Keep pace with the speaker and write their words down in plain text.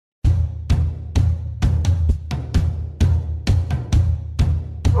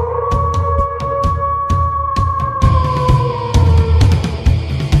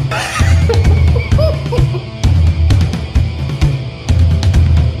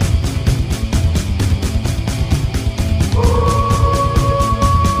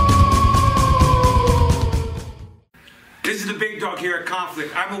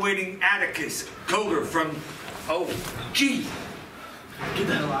conflict. I'm awaiting Atticus, Koger from... Oh, gee. Get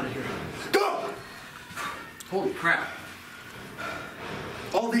the hell out of here. Go! Holy crap.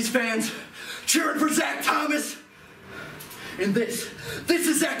 All these fans cheering for Zach Thomas. And this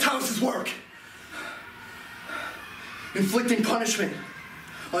is Zach Thomas's work. Inflicting punishment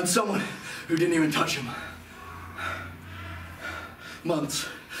on someone who didn't even touch him. Months,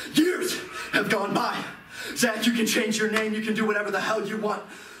 years have gone by. Zach, you can change your name, you can do whatever the hell you want,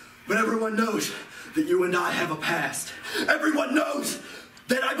 but everyone knows that you and I have a past. Everyone knows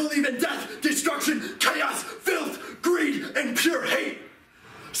that I believe in death, destruction, chaos, filth, greed, and pure hate.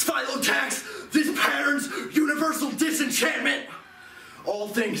 Spiral attacks, these patterns, universal disenchantment. All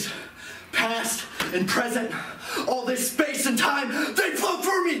things, past and present, all this space and time, they flow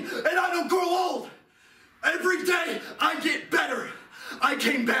through me, and I don't grow old. Every day, I get better. I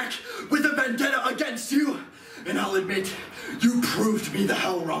came back with a vendetta against you, and I'll admit, you proved me the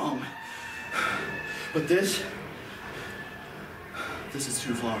hell wrong. But this is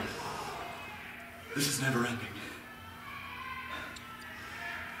too far. This is never ending.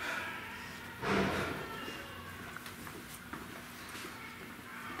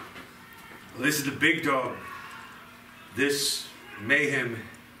 Well, this is the big dog. This mayhem,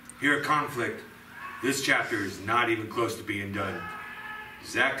 here conflict, this chapter is not even close to being done.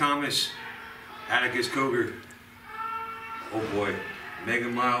 Zach Thomas, Atticus Koger. Oh boy,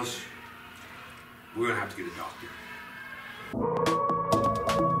 Megan Miles, we're gonna have to get a doctor.